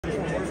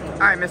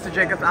All right, Mr.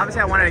 Jacobs, obviously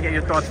I wanted to get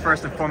your thoughts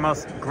first and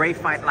foremost. Great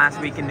fight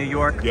last week in New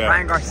York. Yeah.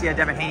 Ryan Garcia,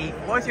 Devin Haney.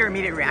 What was your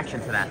immediate reaction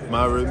to that?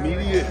 My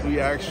immediate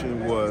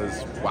reaction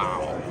was,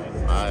 wow.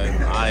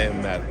 I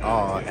am at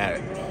awe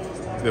at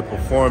the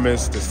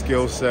performance, the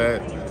skill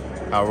set,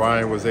 how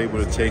Ryan was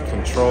able to take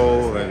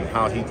control and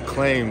how he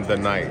claimed the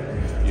night.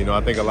 You know,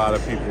 I think a lot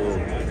of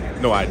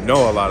people, I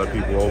know a lot of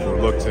people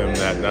overlooked him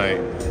that night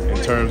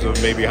in terms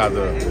of maybe how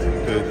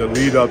the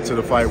lead up to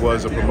the fight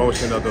was, the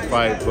promotion of the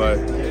fight. But,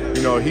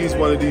 you know, he's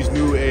one of these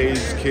new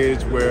age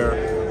kids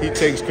where he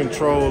takes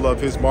control of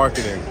his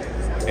marketing.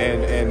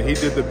 And he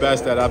did the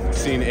best that I've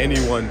seen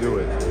anyone do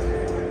it.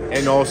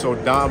 And also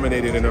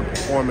dominated in a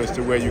performance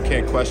to where you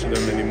can't question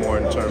him anymore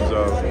in terms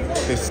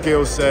of his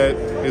skill set,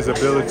 his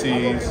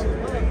abilities,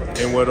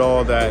 and what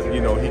all that,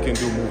 you know, he can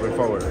do moving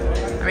forward.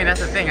 I mean,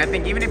 that's the thing. I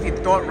think even if you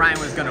thought Ryan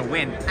was going to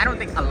win, I don't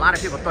think a lot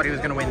of people thought he was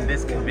going to win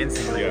this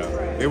convincingly. Yeah,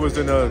 it was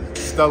in a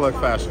stellar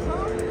fashion.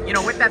 You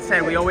know, with that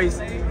said, we always,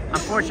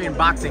 unfortunately in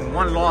boxing,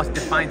 one loss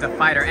defines a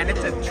fighter, and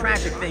it's a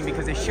tragic thing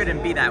because it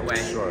shouldn't be that way.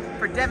 Sure.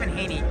 For Devin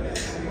Haney,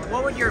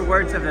 what would your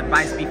words of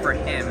advice be for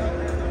him,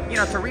 you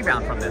know, to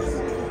rebound from this?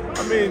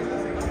 I mean,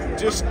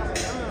 just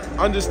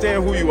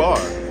understand who you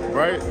are,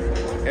 right?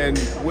 And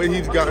what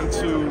he's gotten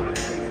to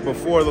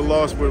before the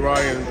loss with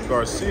Ryan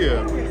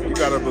Garcia, you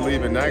got to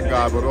believe in that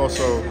guy, but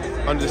also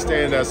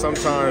understand that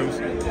sometimes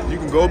you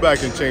can go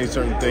back and change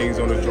certain things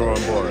on the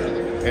drawing board.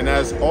 And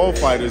as all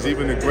fighters,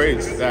 even the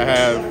greats that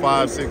have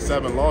 5, 6,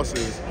 7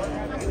 losses,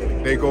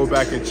 they go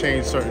back and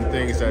change certain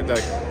things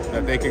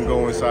that they can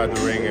go inside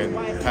the ring and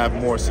have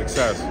more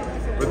success.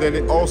 But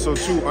then also,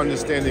 too,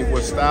 understanding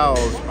what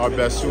styles are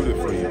best suited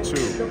for you,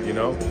 too, you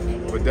know?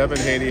 But Devin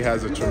Haney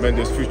has a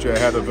tremendous future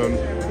ahead of him.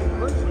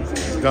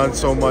 He's done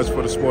so much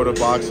for the sport of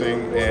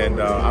boxing,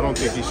 and I don't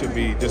think he should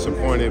be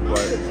disappointed,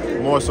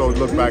 but more so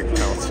look back and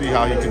see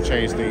how he can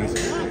change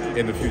things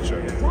in the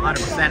future.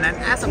 100%. And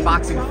as a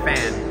boxing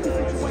fan,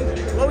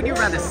 what would you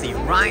rather see,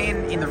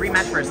 Ryan in the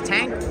rematch versus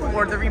Tank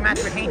or the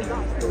rematch with Haney?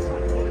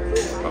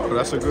 Oh,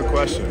 that's a good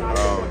question.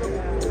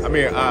 I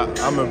mean,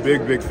 I'm a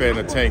big fan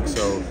of Tank,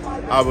 so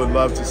I would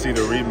love to see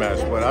the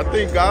rematch. But I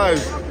think,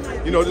 guys,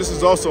 you know, this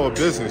is also a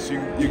business.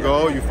 You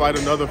go, you fight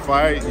another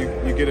fight,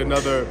 you get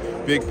another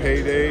big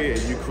payday,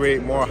 and you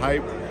create more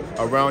hype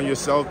around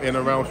yourself and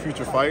around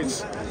future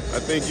fights. I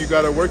think you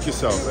got to work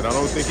yourself, and I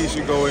don't think he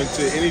should go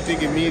into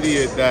anything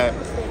immediate that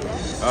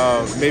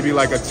maybe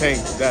like a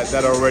Tank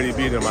that already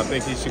beat him. I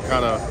think he should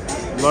kind of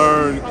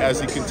learn as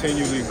he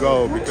continually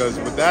go, because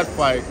with that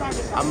fight,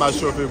 I'm not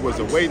sure if it was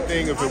a weight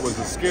thing, if it was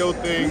a skill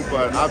thing,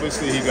 but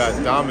obviously he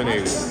got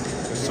dominated.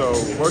 And so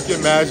work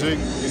your magic,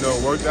 you know,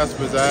 work that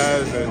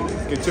pizzazz,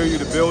 and continue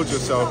to build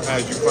yourself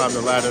as you climb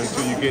the ladder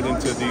until you get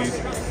into these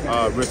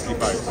risky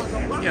fights.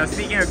 You know,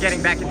 speaking of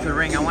getting back into the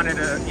ring, I wanted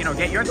to, you know,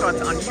 get your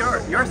thoughts on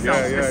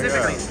yourself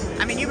specifically.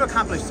 Yeah. I mean, you've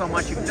accomplished so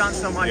much, you've done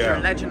so much, you're a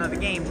legend of the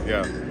game.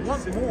 Yeah.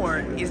 What more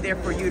is there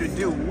for you to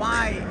do?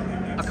 Why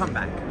a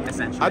comeback,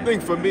 essentially? I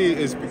think for me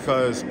it's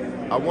because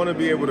I want to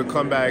be able to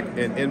come back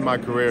and end my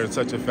career in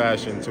such a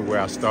fashion to where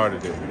I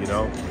started it, you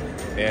know?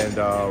 And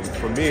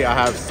for me, I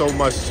have so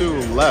much too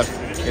left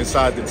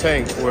inside the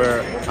tank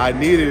where I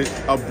needed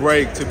a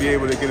break to be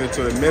able to get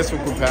into the mental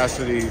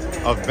capacity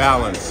of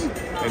balance.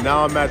 And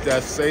now I'm at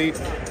that state,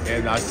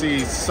 and I see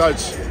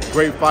such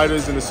great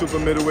fighters in the super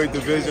middleweight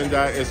division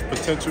that is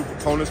potential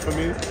opponents for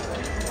me.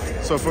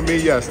 So for me,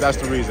 yes, that's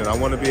the reason. I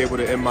want to be able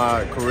to end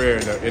my career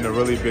in a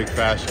really big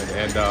fashion.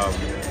 And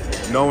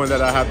knowing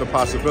that I have the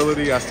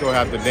possibility, I still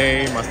have the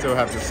name, I still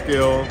have the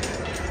skill,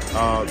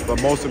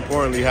 but most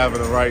importantly,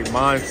 having the right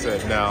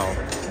mindset now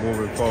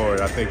moving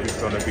forward, I think it's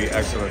going to be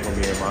excellent for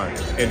me in my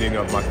ending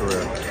of my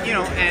career. You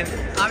know, and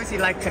obviously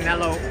like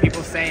Canelo,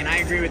 people say, and I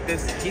agree with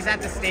this, he's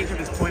at the stage of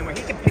his point where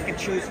he can pick and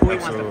choose who he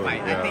wants to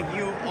fight. Yeah. I think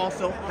you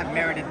also have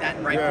merited that,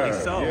 rightfully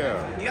so.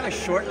 Yeah. Do you have a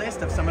short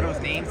list of some of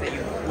those names that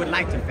you would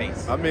like to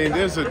face? I mean,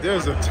 there's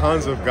a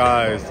tons of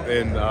guys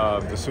in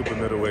the super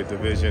middleweight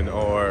division,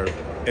 or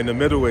in the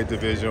middleweight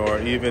division, or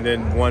even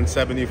in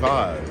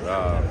 175.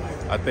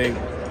 I think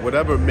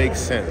whatever makes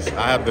sense.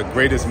 I have the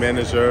greatest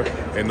manager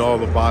in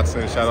all of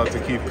boxing. Shout out to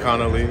Keith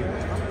Connolly.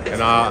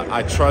 And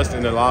I trust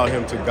and allow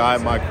him to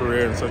guide my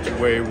career in such a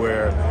way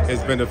where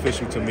it's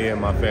beneficial to me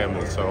and my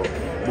family. So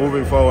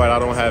moving forward, I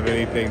don't have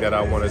anything that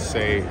I want to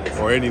say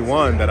or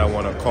anyone that I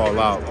want to call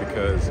out,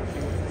 because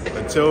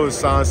until it's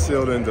signed,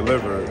 sealed, and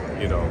delivered,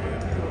 you know,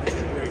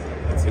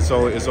 it's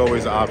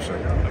always an option.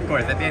 Of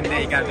course, at the end of the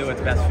day, you got to do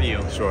what's best for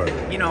you. Sure.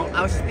 You know,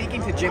 I was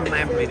speaking to Jim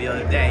Lampley the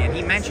other day, and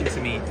he mentioned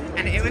to me,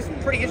 and it was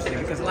pretty interesting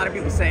because a lot of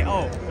people say,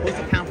 oh, who's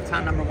the pound for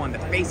pound #1, the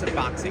face of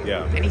boxing?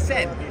 Yeah. And he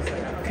said,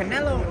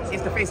 Canelo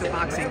is the face of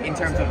boxing in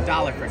terms of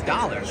dollar for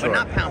dollar, Sure. but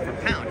not pound for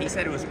pound. He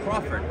said it was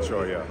Crawford.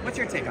 Sure, yeah. What's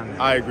your take on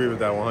that? I agree with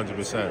that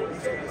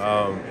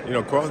 100%. You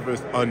know, Crawford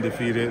is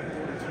undefeated.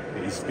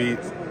 He's beat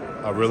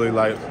really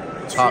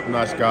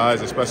top-notch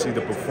guys, especially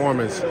the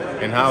performance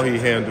and how he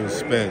handles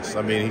Spence.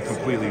 I mean, he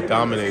completely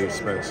dominated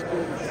Spence.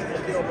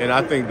 And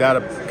I think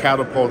that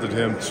catapulted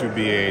him to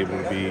be able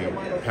to be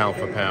pound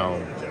for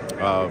pound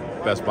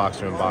best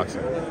boxer in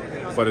boxing.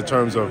 But in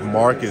terms of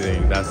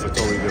marketing, that's a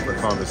totally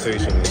different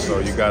conversation. And so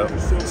you got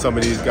some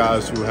of these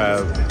guys who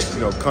have,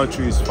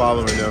 countries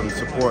following them,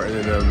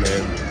 supporting them,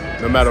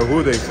 and no matter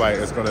who they fight,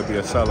 it's going to be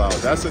a sellout.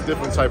 That's a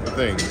different type of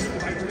thing.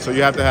 So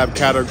you have to have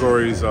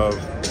categories of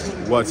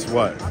what's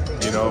what,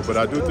 But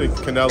I do think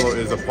Canelo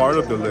is a part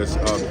of the list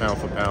of pound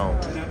for pound,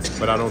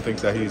 but I don't think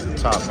that he's the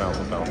top pound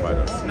for pound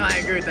fighter. No, I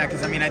agree with that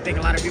because, I think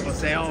a lot of people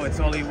say, oh, it's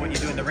only what you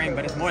do in the ring,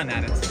 but it's more than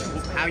that. It's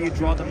how you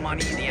draw the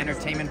money, the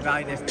entertainment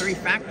value. There's three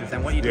factors,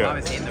 and what you do,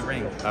 obviously, in the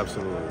ring.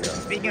 Absolutely, yeah.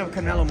 Speaking of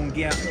Canelo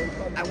Munguia,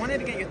 I wanted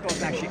to get your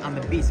thoughts actually on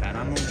the B side,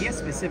 on Munguia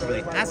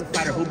specifically. As a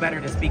fighter, who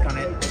better to speak on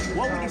it?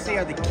 What would you say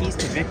are the keys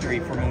to victory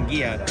for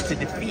Munguia to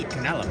defeat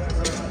Canelo?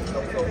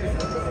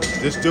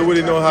 Just do what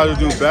you know how to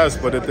do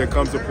best, but if there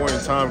comes a point in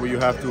time where you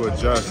have to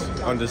adjust,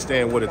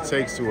 understand what it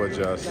takes to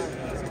adjust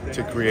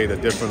to create a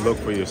different look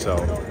for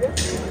yourself,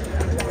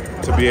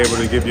 to be able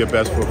to give your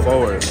best foot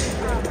forward.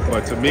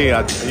 But to me,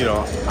 I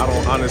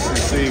don't honestly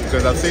see,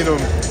 because I've seen him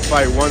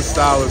fight one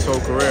style his whole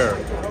career.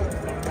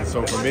 And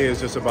so for me, it's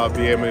just about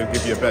being able to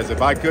give your best.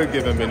 If I could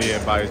give him any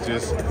advice,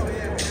 just,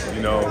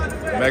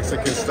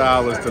 Mexican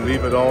style is to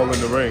leave it all in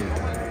the ring.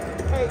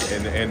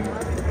 And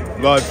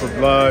blood for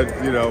blood,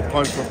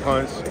 punch for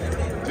punch.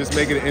 Just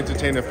make it an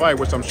entertaining fight,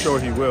 which I'm sure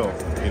he will,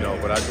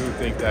 But I do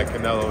think that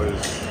Canelo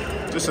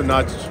is just a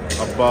notch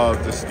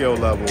above the skill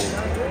level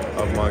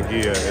of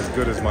Munguia, as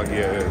good as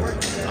Munguia is.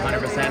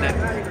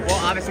 100%.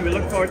 Well, obviously we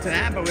look forward to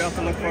that, but we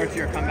also look forward to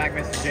your comeback,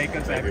 Mr.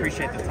 Jacobs. I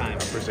appreciate the time.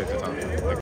 I appreciate the time.